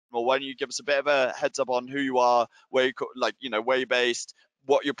Well, why don't you give us a bit of a heads up on who you are, where you like, you know, where you're based,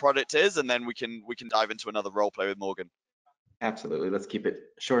 what your product is, and then we can dive into another role play with Morgan. Absolutely. Let's keep it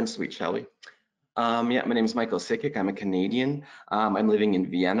short and sweet, shall we? Yeah, my name is Michael Sikic. I'm a Canadian. I'm living in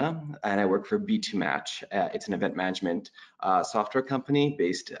Vienna, and I work for B2Match. It's an event management software company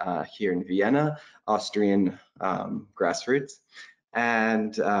based here in Vienna, Austrian grassroots.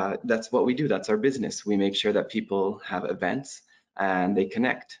 And that's what we do. That's our business. We make sure that people have events and they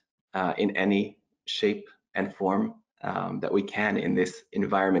connect in any shape and form that we can in this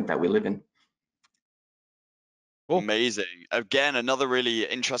environment that we live in. Cool. Amazing. Again, another really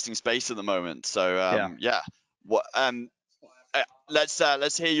interesting space at the moment. So yeah. What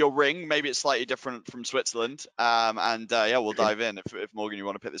let's hear your ring. Maybe it's slightly different from Switzerland. Yeah, we'll dive in if Morgan, you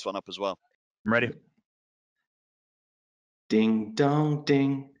want to pick this one up as well. I'm ready. Ding dong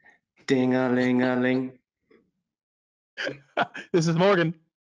ding, ding a ling a ling. This is Morgan.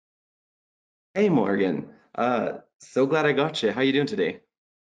 Hey Morgan. So glad I got you. How you doing today?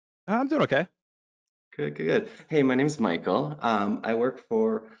 I'm doing okay. Good, good, good. Hey, my name is Michael. I work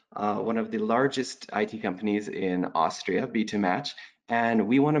for one of the largest IT companies in Austria, B2Match, and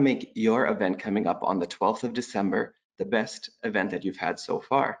we want to make your event coming up on the 12th of December the best event that you've had so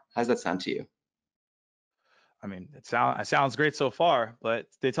far. How's that sound to you? I mean, it sounds great so far, but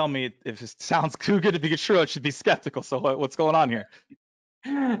they tell me if it sounds too good to be true, I should be skeptical. So what's going on here?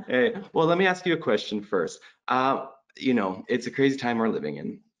 Hey, well, let me ask you a question first. You know, it's a crazy time we're living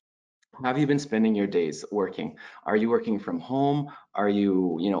in. How have you been spending your days working? Are you working from home? Are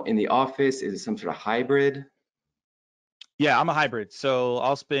you, in the office? Is it some sort of hybrid? Yeah, I'm a hybrid. So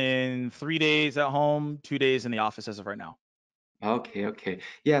I'll spend 3 days at home, 2 days in the office as of right now. Okay, okay.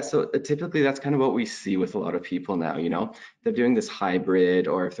 Yeah, so typically that's kind of what we see with a lot of people now, they're doing this hybrid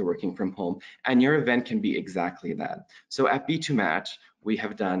or if they're working from home, and your event can be exactly that. So at B2Match, we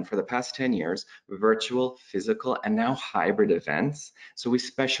have done for the past 10 years, virtual, physical, and now hybrid events. So we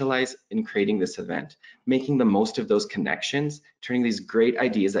specialize in creating this event, making the most of those connections, turning these great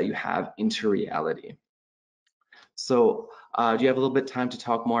ideas that you have into reality. So do you have a little bit of time to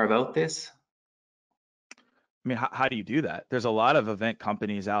talk more about this? I mean, how do you do that? There's a lot of event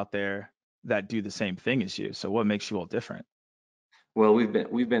companies out there that do the same thing as you. So what makes you all different? Well, we've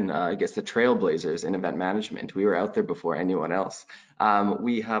been I guess the trailblazers in event management. We were out there before anyone else.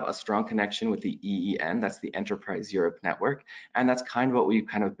 We have a strong connection with the EEN, that's the Enterprise Europe Network, and that's kind of what we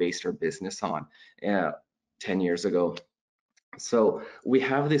kind of based our business on 10 years ago. So we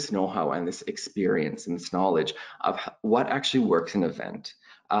have this know-how and this experience and this knowledge of what actually works in an event,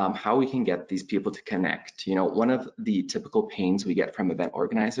 how we can get these people to connect. One of the typical pains we get from event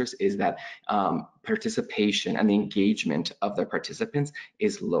organizers is that participation and the engagement of their participants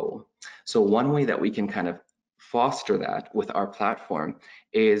is low. So one way that we can kind of foster that with our platform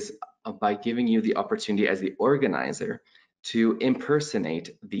is by giving you the opportunity as the organizer to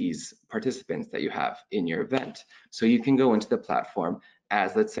impersonate these participants that you have in your event. So you can go into the platform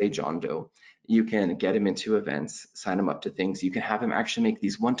as, let's say, John Doe. You can get him into events, sign him up to things. You can have him actually make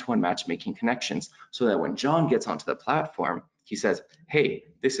these one-to-one matchmaking connections so that when John gets onto the platform, he says, hey,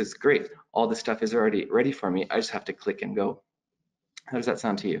 this is great. All this stuff is already ready for me. I just have to click and go. How does that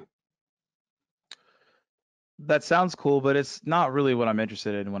sound to you? That sounds cool, but it's not really what I'm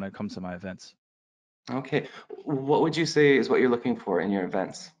interested in when it comes to my events. Okay. What would you say is what you're looking for in your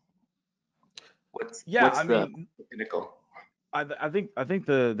events? What's the pinnacle? I think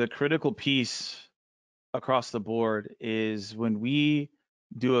the critical piece across the board is when we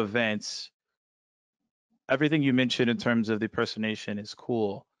do events, everything you mentioned in terms of the impersonation is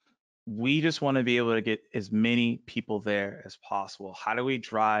cool. We just want to be able to get as many people there as possible. How do we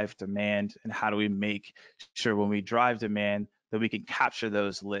drive demand, and how do we make sure when we drive demand that we can capture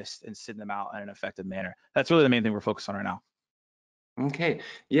those lists and send them out in an effective manner? That's really the main thing we're focused on right now. Okay,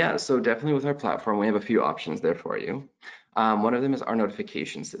 yeah, so definitely with our platform, we have a few options there for you. One of them is our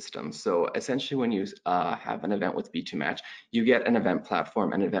notification system. So essentially when you have an event with B2Match, you get an event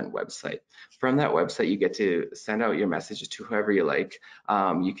platform, an event website. From that website, you get to send out your messages to whoever you like.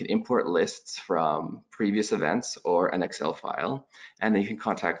 You can import lists from previous events or an Excel file, and then you can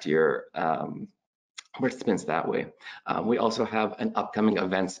contact your participants that way. We also have an upcoming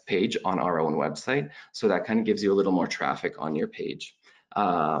events page on our own website, so that kind of gives you a little more traffic on your page.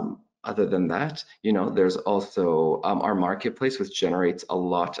 Other than that, there's also our marketplace, which generates a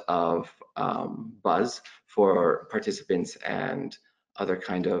lot of buzz for participants and other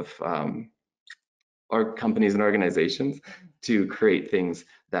kind of or companies and organizations to create things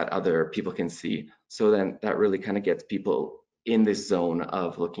that other people can see. So then that really kind of gets people in this zone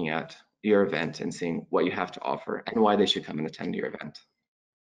of looking at your event and seeing what you have to offer and why they should come and attend your event.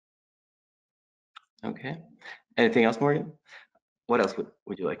 Okay. Anything else, Morgan? What else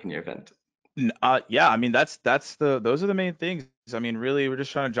would you like in your event? Yeah, I mean those are the main things. I mean, really, we're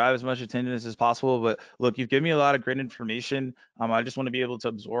just trying to drive as much attendance as possible. But look, you've given me a lot of great information. I just want to be able to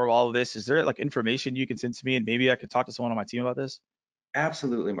absorb all of this. Is there like information you can send to me, and maybe I could talk to someone on my team about this?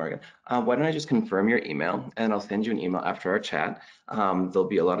 Absolutely, Morgan. Why don't I just confirm your email and I'll send you an email after our chat. There'll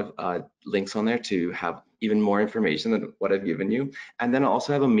be a lot of links on there to have even more information than what I've given you. And then I'll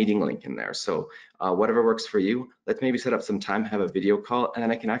also have a meeting link in there. So whatever works for you, let's maybe set up some time, have a video call, and then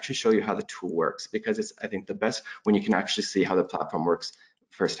I can actually show you how the tool works, because it's, I think, the best when you can actually see how the platform works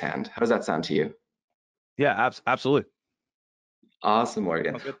firsthand. How does that sound to you? Yeah, absolutely. Awesome,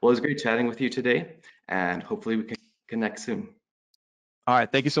 Morgan. Sounds good. Well, it was great chatting with you today, and hopefully we can connect soon. All right,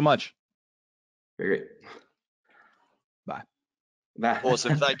 thank you so much. Very great. Bye. Bye.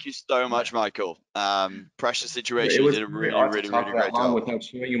 Awesome. Thank you so much, Michael. Pressure situation. It You was did a really really, odd to really, talk really that great long job. without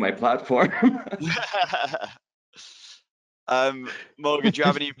showing you my platform. Morgan, do you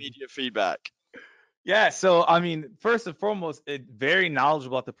have any immediate feedback? Yeah, so I mean, first and foremost, very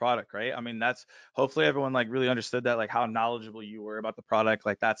knowledgeable about the product, right? I mean, that's hopefully everyone like really understood that, like how knowledgeable you were about the product.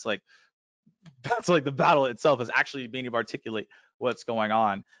 Like that's like the battle itself, is actually being able to articulate what's going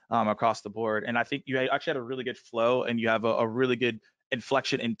on across the board. And I think you actually had a really good flow, and you have a really good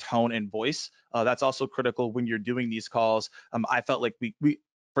inflection in tone and voice. That's also critical when you're doing these calls. I felt like we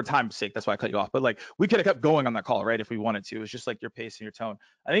for time's sake, that's why I cut you off. But like we could have kept going on that call, right? If we wanted to. It's just like your pace and your tone.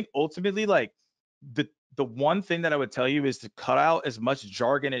 I think ultimately, like the the one thing that I would tell you is to cut out as much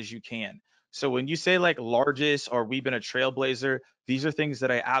jargon as you can. So when you say like largest or we've been a trailblazer, these are things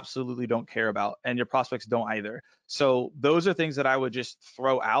that I absolutely don't care about, and your prospects don't either. So those are things that I would just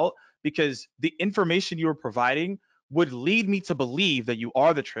throw out, because the information you are providing would lead me to believe that you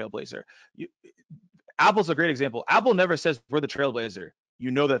are the trailblazer. You, Apple's a great example. Apple never says we're the trailblazer.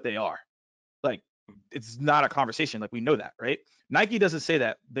 You know that they are. Like, it's not a conversation. Like, we know that, right? Nike doesn't say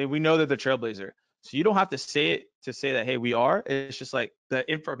that. We know they're the trailblazer. So you don't have to say it to say that, hey, we are. It's just like the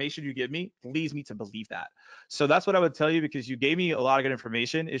information you give me leads me to believe that. So that's what I would tell you, because you gave me a lot of good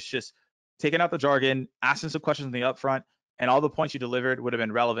information. It's just taking out the jargon, asking some questions in the upfront, and all the points you delivered would have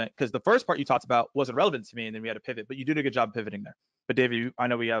been relevant, because the first part you talked about wasn't relevant to me, and then we had to pivot. But you did a good job pivoting there. But David, I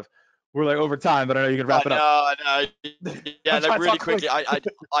know we're like over time, but I know you can wrap it up. I know. Yeah, I'm like trying to really talk quick. quickly,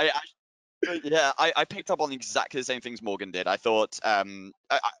 I picked up on exactly the same things Morgan did. I thought,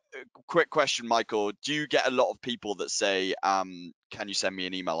 quick question, Michael, do you get a lot of people that say, can you send me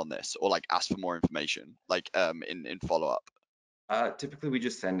an email on this, or like ask for more information, like in follow up? Typically, we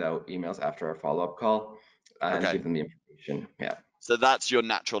just send out emails after our follow-up call and Okay, give them the information. Yeah. so that's your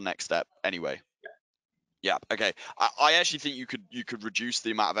natural next step anyway. Yeah. Okay. I actually think you could reduce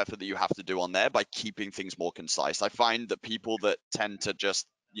the amount of effort that you have to do on there by keeping things more concise. I find that people that tend to just,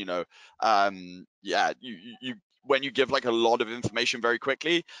 yeah, you when you give like a lot of information very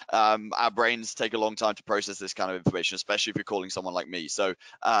quickly, our brains take a long time to process this kind of information, especially if you're calling someone like me. So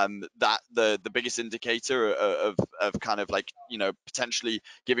that the biggest indicator of kind of like, potentially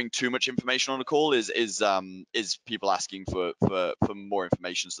giving too much information on a call is people asking for more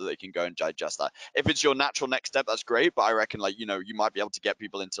information so they can go and digest that. If it's your natural next step, that's great. But I reckon, like, you might be able to get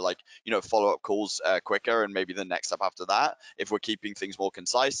people into like, follow-up calls quicker, and maybe the next step after that, if we're keeping things more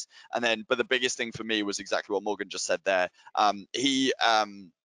concise. And then, but the biggest thing for me was exactly what Morgan just said there.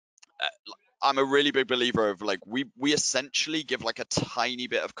 I'm a really big believer of like we essentially give like a tiny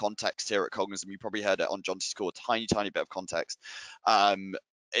bit of context here at Cognism. You probably heard it on John's call, a tiny bit of context.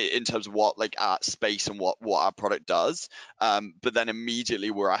 In terms of what like our space and what our product does, but then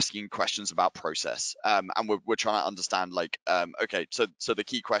immediately we're asking questions about process, and we're trying to understand like, okay, so the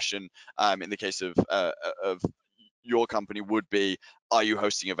key question in the case of your company would be, are you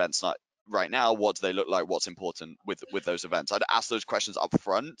hosting events right now? What do they look like? What's important with those events? I'd ask those questions up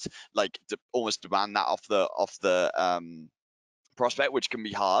front, like almost demand that off the prospect, which can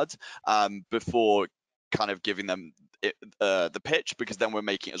be hard, before kind of giving them the pitch, because then we're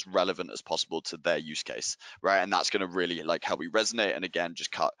making it as relevant as possible to their use case, right? And that's going to really like help you resonate, and again,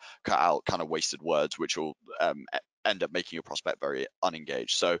 just cut out kind of wasted words, which will end up making your prospect very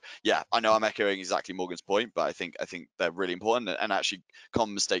unengaged. So yeah, I know I'm echoing exactly Morgan's point, but I think they're really important, and actually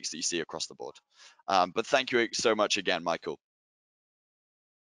common mistakes that you see across the board. But thank you so much again, Michael.